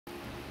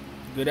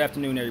Good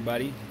afternoon,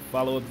 everybody.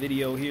 Follow-up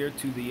video here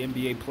to the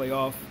NBA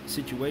playoff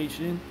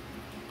situation.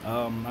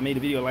 I made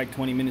a video like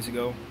 20 minutes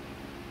ago.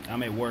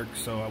 I'm at work,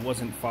 so I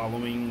wasn't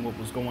following what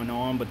was going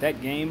on. But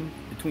that game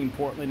between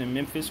Portland and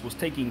Memphis was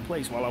taking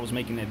place while I was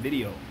making that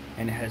video,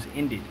 and it has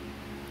ended.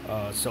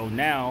 So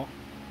now,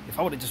 if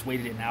I would have just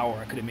waited an hour,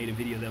 I could have made a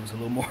video that was a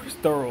little more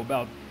thorough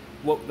about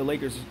what the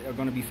Lakers are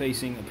going to be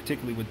facing,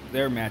 particularly with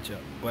their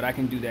matchup. But I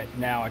can do that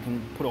now. I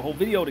can put a whole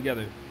video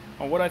together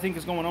on what I think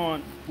is going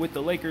on with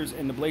the Lakers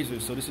and the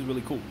Blazers. So this is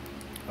really cool.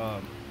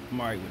 I'm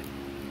all right with it.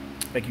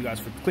 Thank you guys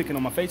for clicking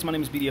on my face. My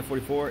name is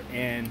BDF44,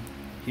 and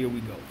here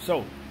we go.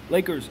 So,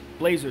 Lakers,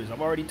 Blazers.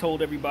 I've already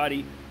told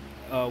everybody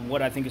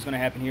what I think is going to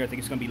happen here. I think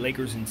it's going to be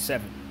Lakers in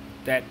 7.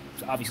 That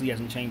obviously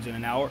hasn't changed in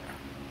an hour.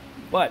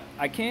 But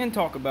I can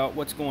talk about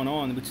what's going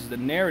on, which is the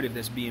narrative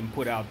that's being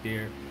put out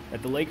there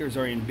that the Lakers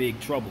are in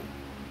big trouble.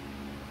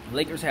 The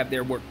Lakers have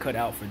their work cut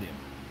out for them.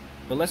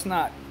 But let's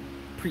not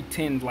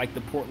pretend like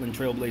the Portland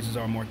Trail Blazers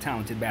are a more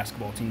talented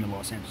basketball team than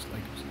Los Angeles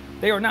Lakers.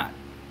 They are not.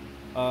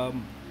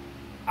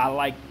 I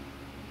like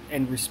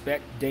and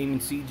respect Dame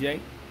and CJ.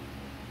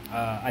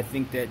 I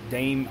think that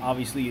Dame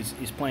obviously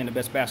is playing the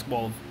best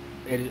basketball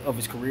of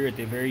his career at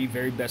the very,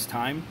 very best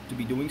time to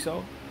be doing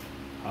so.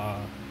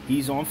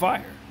 He's on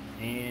fire.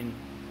 And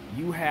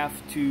you have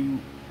to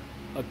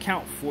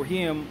account for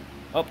him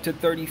up to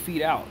 30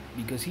 feet out,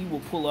 because he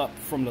will pull up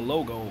from the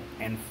logo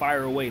and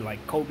fire away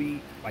like Kobe,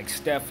 like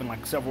Steph, and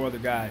like several other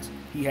guys.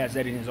 He has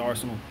that in his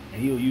arsenal,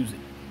 and he'll use it.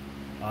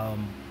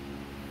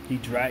 He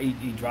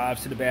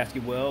drives to the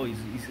basket well.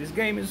 His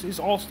game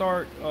is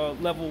all-star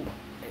level,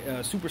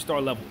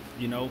 superstar level,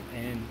 you know,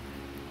 and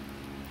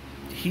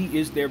he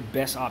is their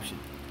best option,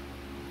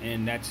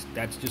 and that's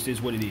just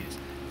is what it is.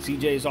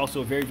 CJ is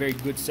also a very, very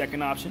good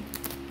second option.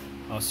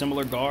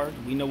 Similar guard.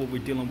 We know what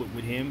we're dealing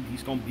with him.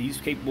 He's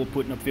capable of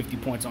putting up 50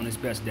 points on his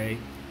best day.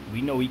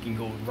 We know he can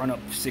go run up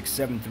 6,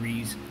 7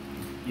 threes.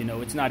 You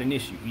know, it's not an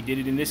issue. He did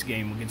it in this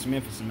game against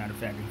Memphis, as a matter of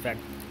fact. In fact,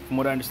 from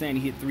what I understand,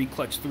 he hit 3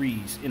 clutch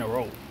threes in a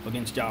row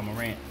against Ja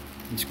Morant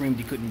and screamed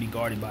he couldn't be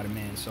guarded by the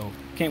man. So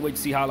can't wait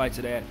to see highlights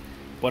of that.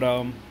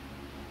 But,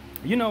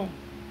 you know,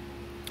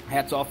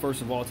 hats off,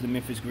 first of all, to the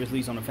Memphis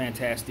Grizzlies on a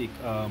fantastic,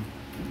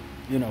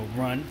 you know,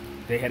 run.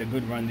 They had a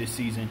good run this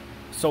season.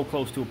 So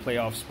close to a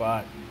playoff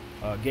spot.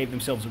 Gave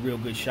themselves a real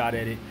good shot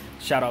at it.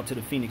 Shout out to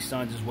the Phoenix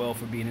Suns as well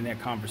for being in that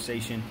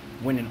conversation,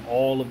 winning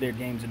all of their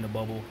games in the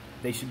bubble.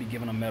 They should be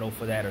given a medal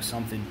for that or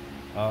something.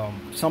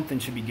 Something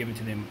should be given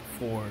to them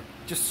for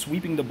just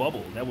sweeping the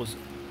bubble. That was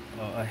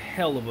a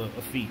hell of a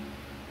feat.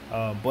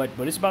 But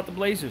it's about the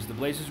Blazers. The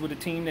Blazers were the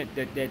team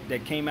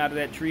that came out of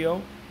that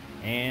trio,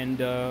 and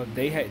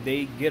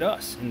they get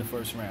us in the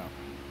first round.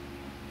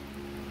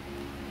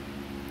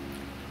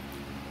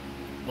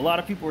 A lot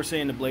of people are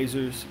saying the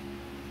Blazers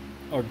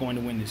are going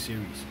to win this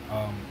series.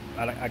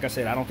 Like I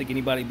said, I don't think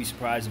anybody would be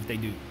surprised if they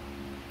do.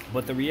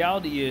 But the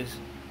reality is,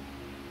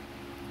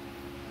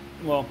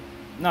 well,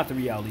 not the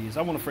reality is,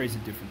 I want to phrase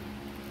it differently.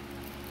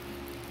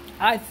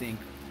 I think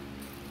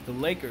the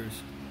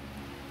Lakers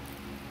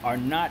are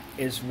not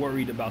as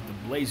worried about the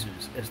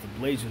Blazers as the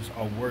Blazers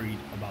are worried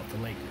about the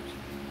Lakers.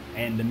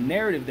 And the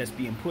narrative that's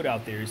being put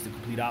out there is the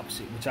complete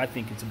opposite, which I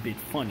think is a bit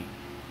funny.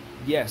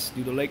 Yes,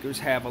 do the Lakers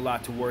have a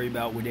lot to worry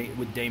about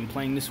with Dame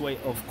playing this way?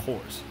 Of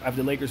course. Have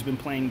the Lakers been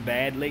playing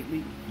bad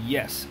lately?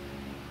 Yes.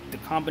 The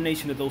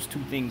combination of those two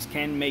things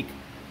can make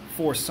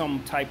for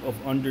some type of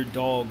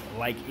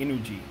underdog-like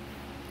energy.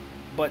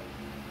 But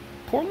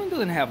Portland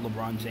doesn't have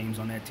LeBron James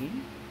on that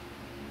team.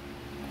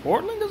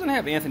 Portland doesn't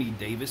have Anthony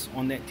Davis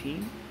on that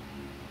team.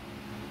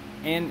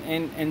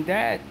 And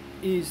that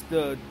is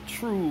the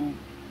true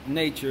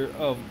nature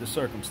of the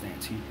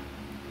circumstance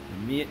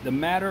here. The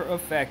matter of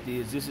fact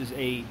is, this is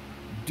a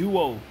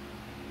duo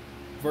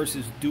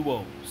versus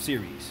duo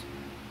series.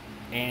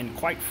 And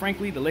quite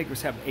frankly, the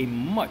Lakers have a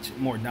much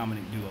more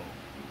dominant duo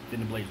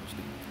than the Blazers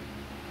do.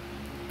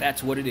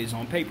 That's what it is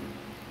on paper.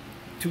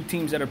 Two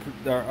teams that are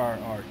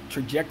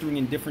trajectorying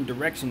in different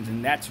directions,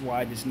 and that's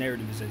why this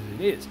narrative is as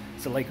it is.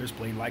 So the Lakers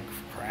play like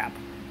crap,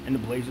 and the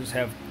Blazers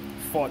have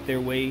fought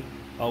their way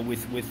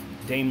with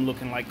Dame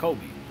looking like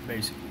Kobe,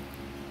 basically.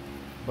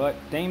 But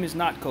Dame is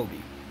not Kobe.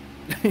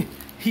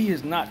 He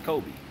is not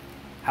Kobe.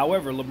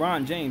 However,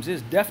 LeBron James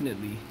is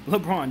definitely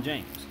LeBron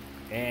James.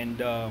 And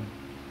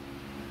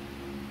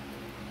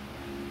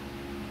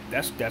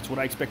that's what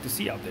I expect to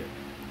see out there.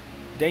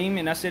 Dame,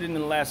 and I said it in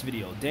the last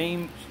video,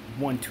 Dame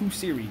won 2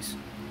 series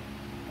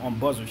on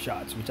buzzer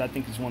shots, which I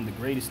think is one of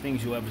the greatest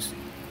things you'll ever see.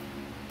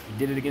 He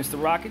did it against the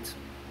Rockets,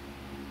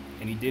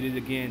 and he did it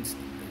against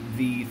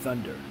the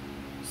Thunder,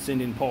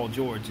 sending Paul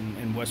George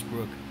and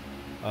Westbrook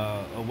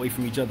away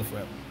from each other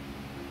forever.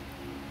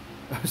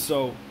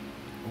 So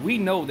we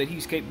know that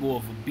he's capable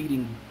of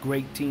beating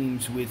great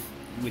teams with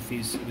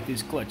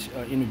his clutch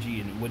energy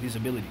and with his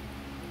ability.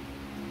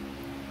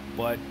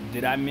 But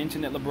did I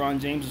mention that LeBron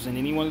James was in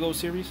any one of those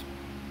series?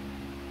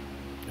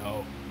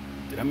 No.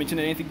 Did I mention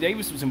that Anthony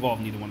Davis was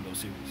involved in either one of those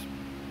series?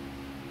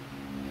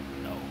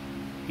 No.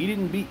 He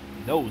didn't beat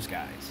those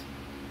guys.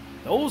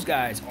 Those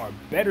guys are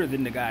better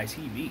than the guys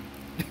he beat.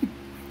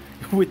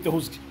 with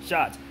those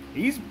shots.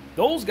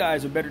 Those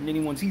guys are better than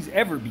anyone he's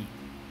ever beat.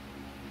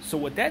 So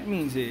what that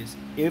means is,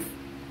 if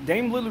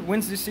Dame Lillard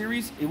wins this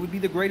series, it would be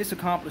the greatest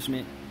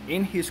accomplishment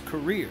in his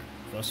career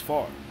thus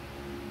far.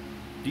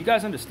 Do you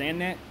guys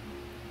understand that?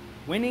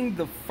 Winning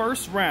the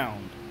first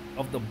round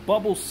of the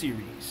bubble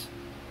series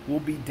will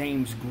be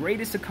Dame's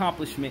greatest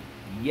accomplishment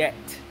yet.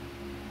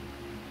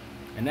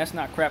 And that's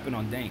not crapping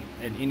on Dame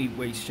in any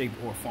way, shape,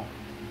 or form.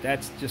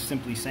 That's just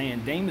simply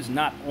saying Dame is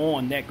not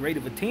on that great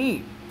of a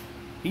team.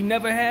 He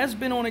never has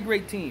been on a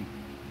great team.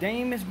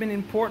 Dame has been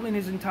in Portland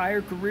his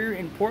entire career,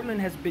 and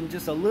Portland has been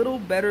just a little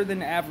better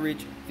than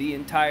average the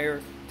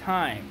entire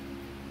time.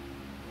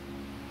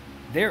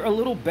 They're a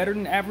little better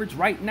than average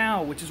right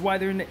now, which is why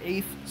they're in the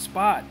 8th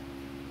spot.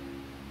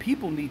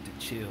 People need to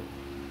chill.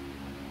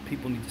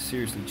 People need to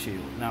seriously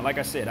chill. Now, like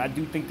I said, I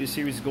do think this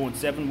series is going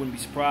 7. Wouldn't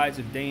be surprised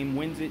if Dame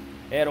wins it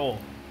at all,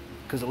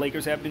 because the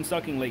Lakers have been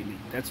sucking lately.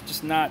 That's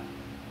just not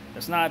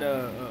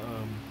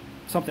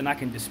something I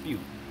can dispute.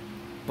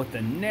 But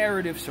the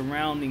narrative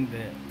surrounding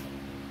the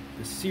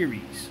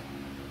series,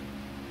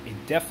 it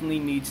definitely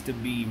needs to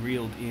be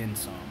reeled in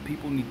some.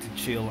 People need to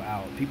chill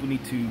out. People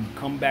need to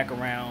come back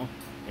around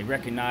and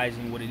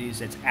recognizing what it is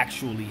that's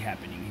actually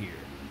happening here.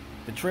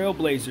 The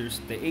Trailblazers,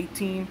 the 8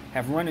 team,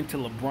 have run into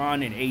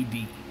LeBron and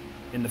AD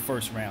in the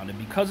first round, and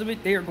because of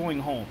it, they are going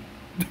home.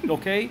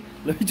 Okay?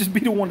 Let me just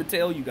be the one to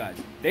tell you guys.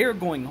 They are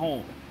going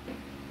home.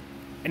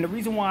 And the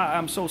reason why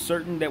I'm so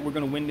certain that we're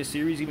going to win this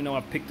series, even though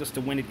I've picked us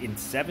to win it in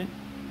 7,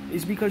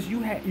 is because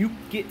you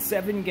get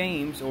 7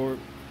 games, or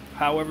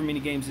however many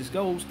games this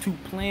goes, to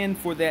plan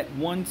for that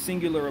one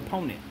singular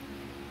opponent.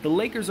 The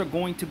Lakers are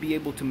going to be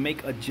able to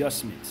make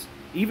adjustments,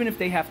 even if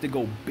they have to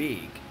go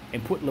big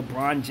and put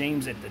LeBron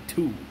James at the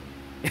 2.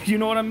 You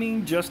know what I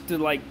mean? Just to,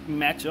 like,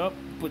 match up,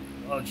 put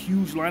a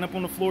huge lineup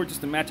on the floor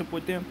just to match up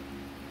with them.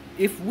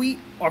 If we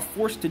are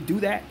forced to do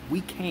that,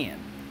 we can.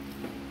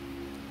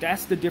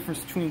 That's the difference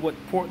between what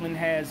Portland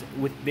has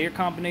with their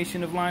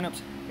combination of lineups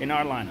and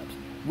our lineups.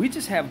 We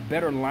just have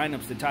better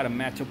lineups to try to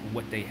match up with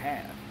what they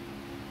have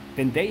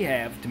than they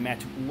have to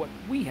match up with what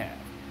we have.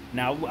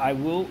 Now, I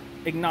will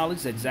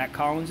acknowledge that Zach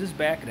Collins is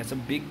back. That's a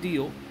big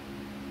deal.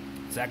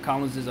 Zach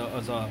Collins is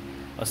a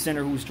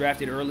center who was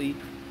drafted early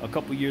a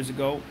couple years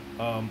ago,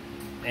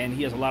 and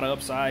he has a lot of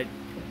upside.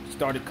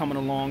 Started coming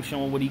along,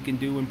 showing what he can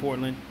do in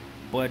Portland,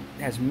 but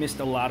has missed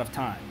a lot of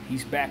time.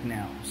 He's back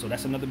now, so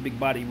that's another big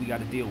body we got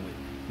to deal with.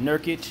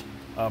 Nurkic,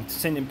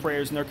 sending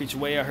prayers Nurkic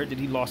way. I heard that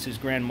he lost his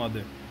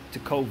grandmother to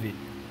COVID.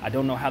 I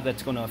don't know how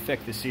that's going to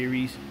affect the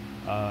series,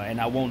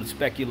 and I won't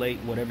speculate.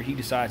 Whatever he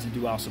decides to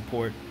do, I'll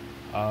support,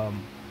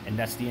 and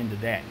that's the end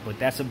of that. But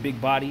that's a big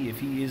body. If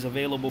he is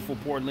available for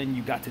Portland,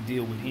 you got to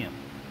deal with him.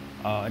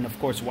 And, of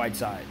course,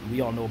 Whiteside.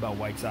 We all know about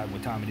Whiteside,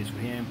 what time it is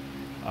with him.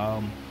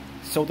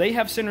 So they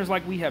have centers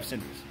like we have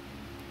centers.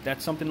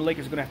 That's something the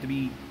Lakers are going to have to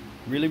be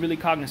really, really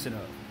cognizant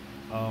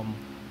of.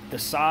 The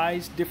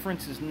size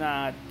difference is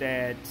not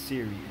that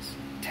serious.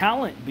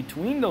 Talent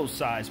between those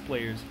size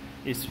players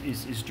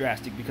is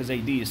drastic, because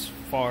AD is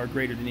far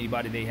greater than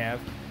anybody they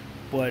have.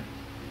 But,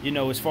 you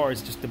know, as far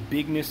as just the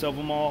bigness of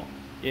them all,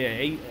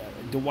 yeah,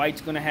 Dwight's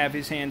going to have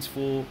his hands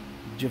full.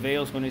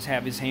 JaVale's going to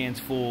have his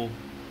hands full.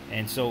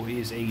 And so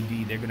is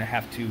AD. They're going to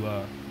have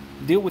to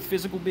deal with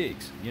physical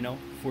bigs, you know,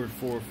 for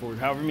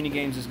however many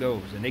games this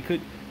goes. And they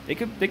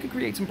could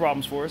create some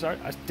problems for us.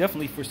 I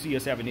definitely foresee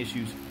us having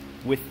issues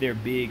with their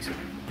bigs,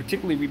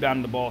 particularly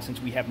rebounding the ball,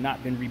 since we have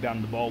not been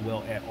rebounding the ball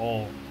well at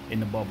all in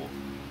the bubble.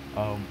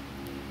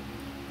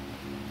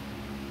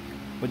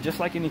 But just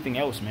like anything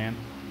else, man,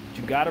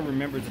 you got to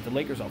remember that the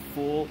Lakers are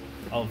full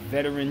of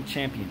veteran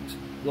champions.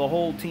 The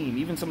whole team,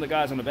 even some of the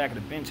guys on the back of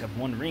the bench, have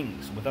won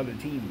rings with other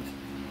teams.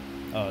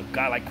 A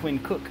guy like Quinn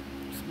Cook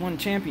won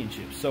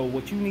championships. So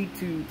what you need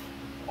to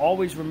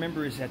always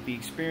remember is that the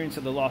experience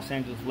of the Los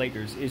Angeles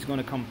Lakers is going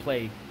to come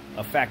play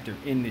a factor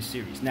in this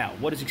series. Now,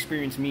 what does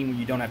experience mean when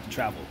you don't have to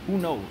travel? Who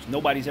knows?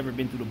 Nobody's ever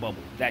been through the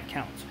bubble. That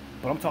counts.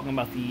 But I'm talking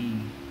about the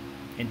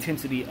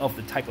intensity of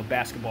the type of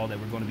basketball that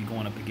we're going to be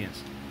going up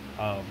against.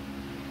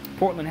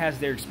 Portland has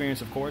their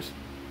experience, of course,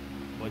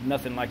 but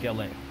nothing like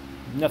LA.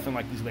 Nothing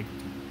like these Lakers.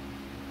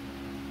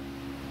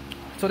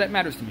 So that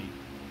matters to me.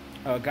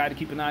 A guy to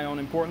keep an eye on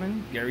in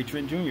Portland, Gary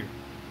Trent Jr.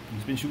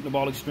 He's been shooting the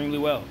ball extremely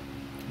well.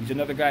 He's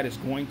another guy that's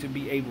going to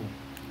be able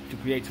to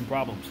create some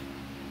problems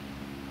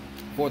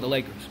for the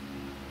Lakers.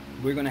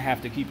 We're going to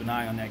have to keep an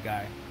eye on that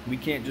guy. We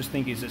can't just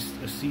think it's a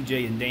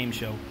CJ and Dame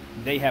show.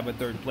 They have a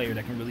third player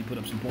that can really put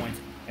up some points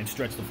and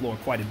stretch the floor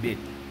quite a bit.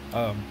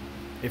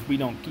 If we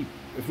don't keep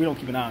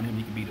an eye on him,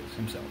 he can beat us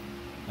himself.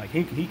 Like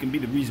he can be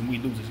the reason we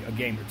lose a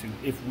game or two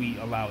if we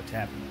allow it to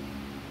happen.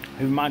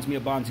 It reminds me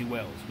of Bonzi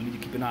Wells. We need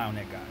to keep an eye on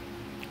that guy.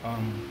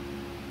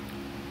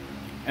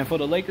 And for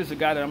the Lakers, the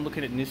guy that I'm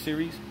looking at in this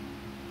series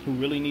who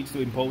really needs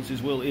to impose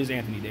his will is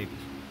Anthony Davis.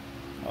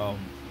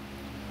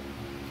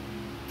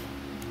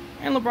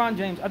 And LeBron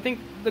James. I think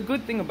the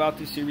good thing about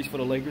this series for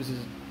the Lakers is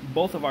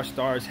both of our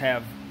stars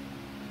have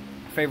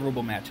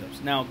favorable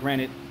matchups. Now,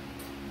 granted,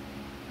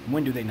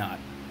 when do they not?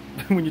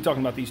 When you're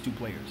talking about these two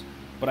players.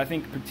 But I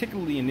think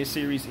particularly in this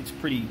series, it's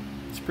pretty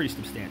It's pretty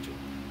substantial.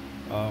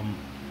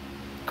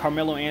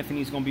 Carmelo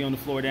Anthony's going to be on the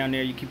floor down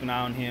there. You keep an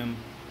eye on him.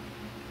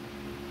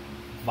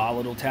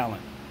 Volatile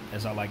talent,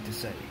 as I like to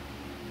say.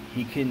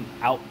 He can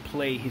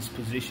outplay his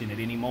position at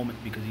any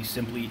moment because he's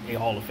simply a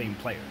Hall of Fame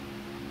player.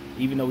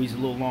 Even though he's a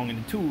little long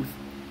in the tooth,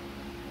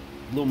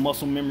 a little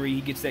muscle memory,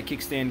 he gets that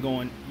kickstand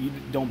going. You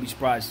don't be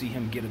surprised to see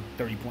him get a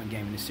 30-point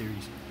game in this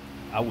series.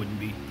 I wouldn't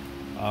be.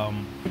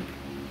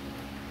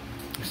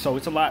 So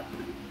it's a lot.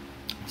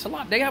 It's a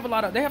lot. They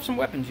have some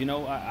weapons, you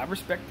know. I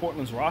respect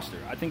Portland's roster.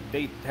 I think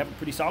they have a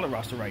pretty solid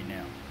roster right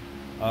now.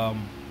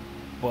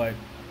 But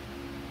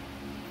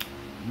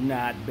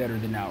not better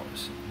than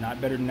ours. Not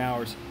better than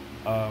ours.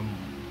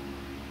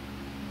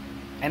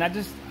 And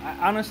I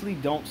honestly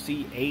don't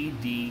see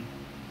AD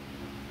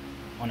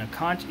in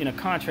a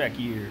contract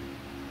year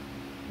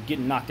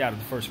getting knocked out of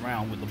the first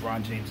round with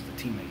LeBron James as a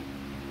teammate.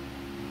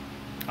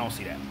 I don't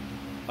see that.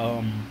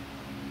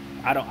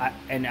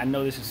 And I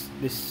know this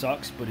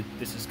sucks, but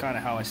this is kind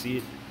of how I see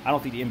it. I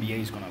don't think the NBA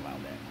is going to allow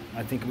that.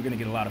 I think we're going to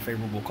get a lot of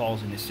favorable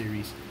calls in this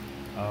series.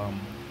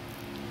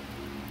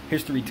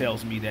 History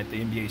tells me that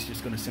the NBA is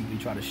just going to simply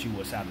try to shoo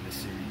us out of this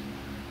series.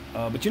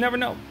 But you never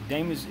know.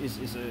 Dame is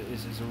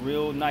a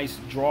real nice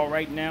draw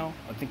right now.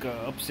 I think an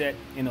upset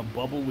in a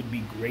bubble would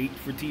be great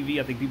for TV.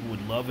 I think people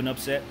would love an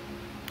upset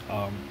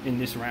in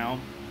this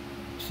round.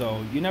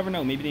 So you never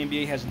know. Maybe the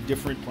NBA has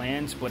different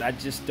plans, but I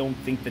just don't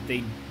think that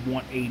they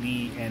want AD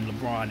and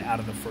LeBron out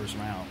of the first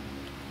round,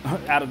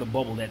 out of the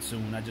bubble that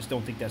soon. I just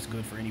don't think that's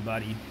good for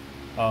anybody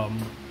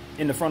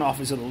in the front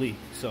office of the league.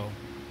 So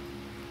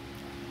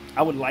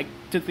I would like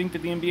to think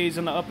that the NBA is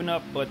on the up and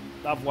up, but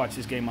I've watched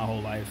this game my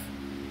whole life.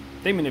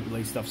 They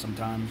manipulate stuff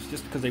sometimes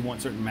just because they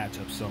want certain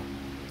matchups. So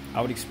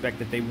I would expect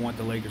that they want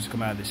the Lakers to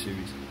come out of this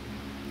series.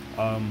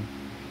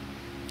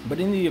 But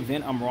in the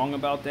event I'm wrong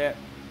about that,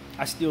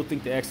 I still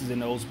think the X's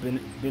and O's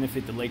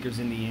benefit the Lakers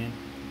in the end,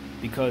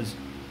 because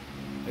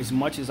as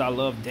much as I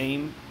love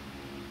Dame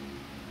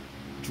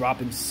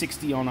dropping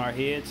 60 on our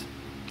heads,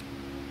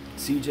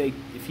 CJ,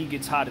 if he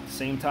gets hot at the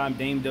same time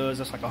Dame does,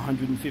 that's like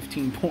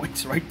 115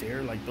 points right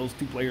there. Like, those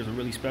two players are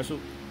really special.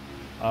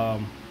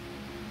 AD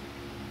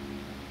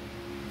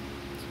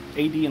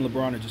and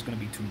LeBron are just going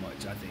to be too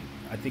much, I think.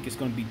 I think it's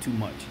going to be too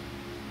much.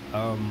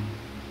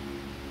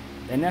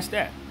 And that's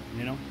that,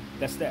 you know.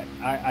 That's that.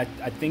 I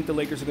think the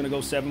Lakers are going to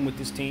go 7 with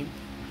this team.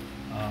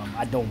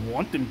 I don't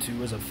want them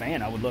to as a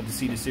fan. I would love to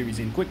see the series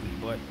end quickly.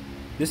 But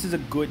this is a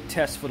good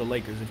test for the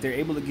Lakers. If they're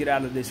able to get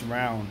out of this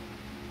round,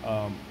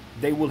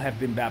 they will have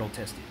been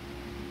battle-tested.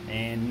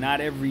 And not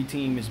every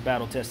team is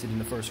battle-tested in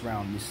the first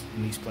round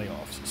in these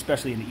playoffs,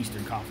 especially in the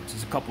Eastern Conference.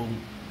 There's a couple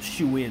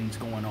shoe-ins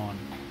going on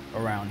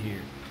around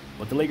here.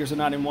 But the Lakers are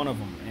not in one of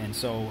them. And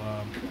so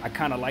I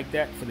kind of like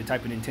that for the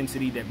type of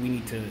intensity that we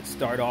need to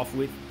start off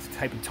with, the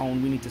type of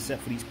tone we need to set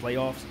for these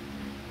playoffs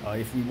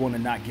if we want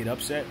to not get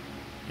upset.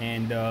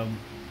 And I'm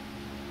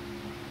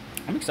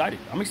excited.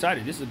 I'm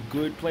excited. This is a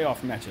good playoff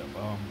matchup.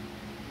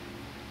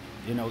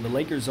 You know, the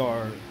Lakers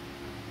are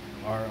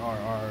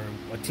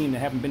a team that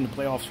haven't been to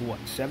playoffs for,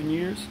 7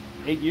 years,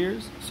 8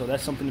 years? So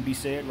that's something to be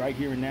said right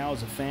here and now.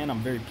 As a fan,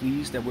 I'm very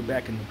pleased that we're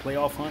back in the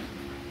playoff hunt.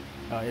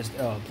 As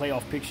a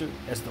playoff picture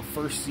as the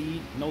first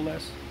seed, no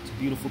less. It's a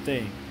beautiful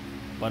thing.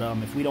 But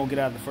if we don't get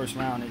out of the first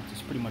round,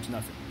 it's pretty much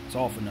nothing. It's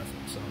all for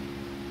nothing. So,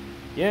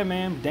 yeah,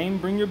 man. Dame,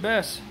 bring your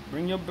best.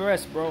 Bring your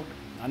best, bro.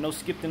 I know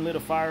Skip done lit a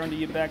fire under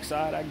your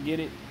backside. I get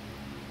it.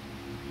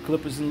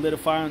 Clippers done lit a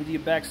fire under your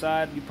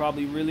backside. You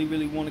probably really,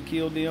 really want to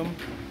kill them.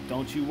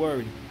 Don't you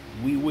worry.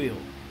 We will.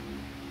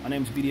 My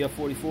name is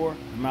BDF44.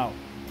 I'm out.